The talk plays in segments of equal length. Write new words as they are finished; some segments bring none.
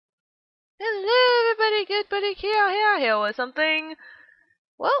Hello, everybody. Good buddy here with something,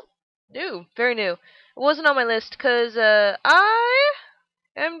 well, new. Very new. It wasn't on my list because I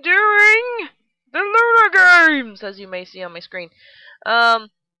am doing the Luna games, as you may see on my screen. Yeah.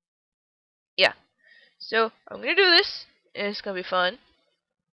 So, I'm going to do this. It's going to be fun.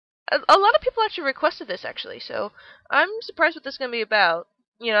 A lot of people actually requested this, actually, so I'm surprised what this is going to be about.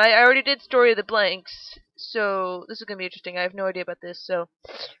 You know, I already did Story of the Blanks, so this is going to be interesting. I have no idea about this, so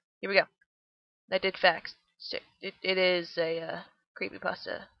here we go. I did facts. It is a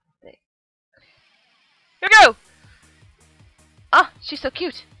creepypasta thing. Here we go! Ah, she's so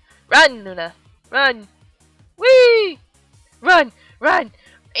cute. Run, Luna. Run. Whee! Run! Run!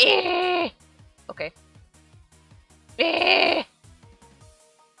 Okay.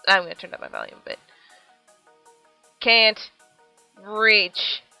 I'm gonna turn up my volume a bit. Can't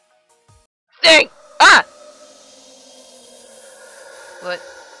reach thing! Ah! What?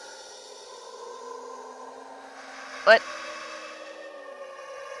 What?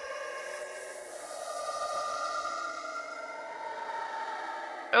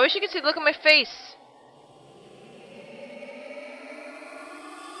 I wish you could see the look on my face.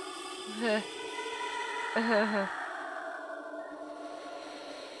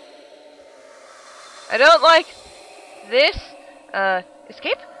 I don't like this.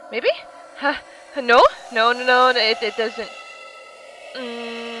 Escape? Maybe? No? No, it doesn't.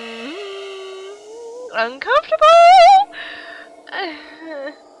 Uncomfortable!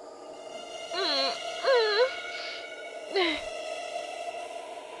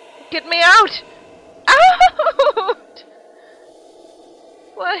 Get me out! Out!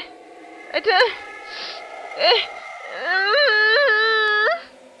 What? I don't.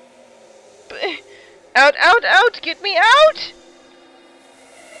 Out! Get me out!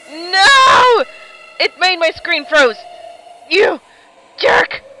 No! It made my screen froze! You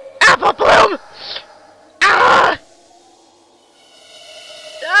jerk! Apple Bloom! Ah!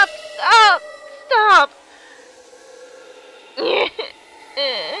 Stop!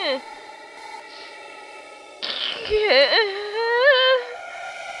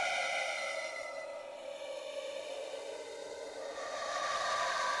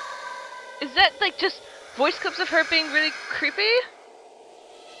 Is that like just voice clips of her being really creepy?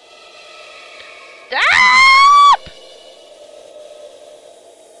 Stop!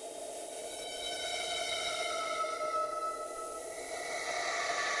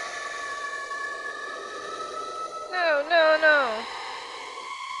 No.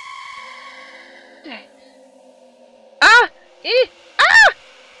 Ah! Ah!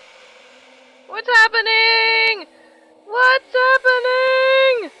 What's happening? What's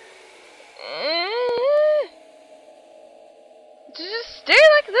happening? Just stay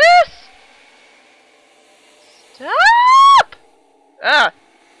like this? Stop! Ah!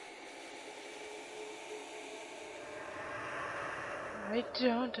 I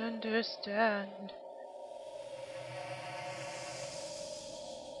don't understand.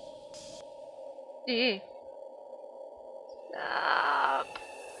 Stop.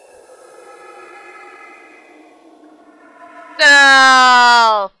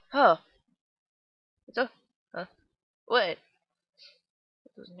 No! Oh. It's a. Huh? What? It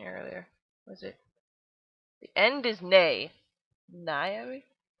wasn't here earlier. Was it? The end is nay. Nigh?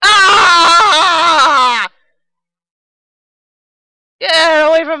 Ah! Get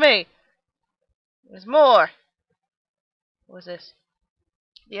away from me! There's more. What was this?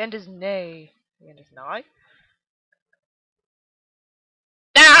 The end is nay. The end is nigh?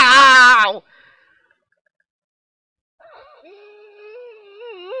 Ow!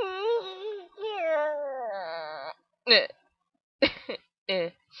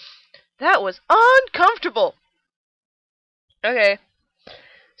 That was uncomfortable. Okay.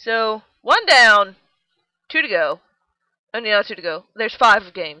 So, 1 down, 2 to go. Only now 2 to go. There's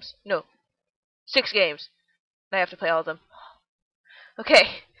 5 games. No. 6 games. I have to play all of them.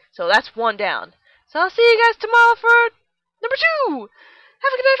 Okay. So that's 1 down. So I'll see you guys tomorrow for number 2.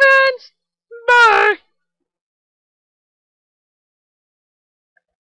 Have a good day, friends. Bye.